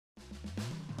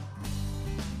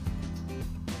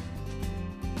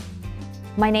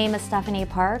My name is Stephanie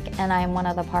Park, and I am one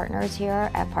of the partners here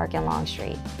at Park and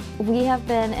Longstreet. We have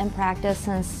been in practice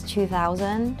since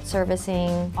 2000,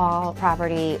 servicing all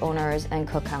property owners in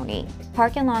Cook County.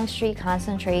 Park and Longstreet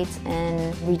concentrates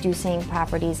in reducing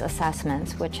properties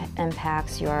assessments, which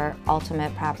impacts your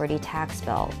ultimate property tax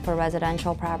bill. For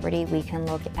residential property, we can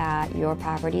look at your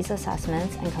property's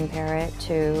assessments and compare it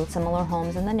to similar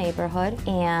homes in the neighborhood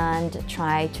and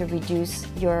try to reduce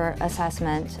your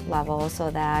assessment level so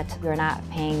that you're not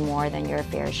paying more than your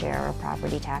fair share of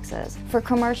property taxes. For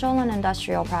commercial and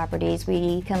industrial properties,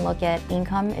 we can look at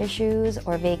income issues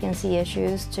or vacancy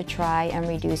issues to try and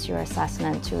reduce your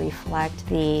assessment to reflect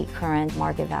the current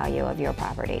market value of your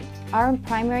property. Our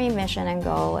primary mission and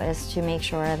goal is to make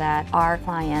sure that our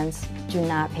clients do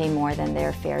not pay more than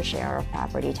their fair share of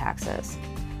property taxes.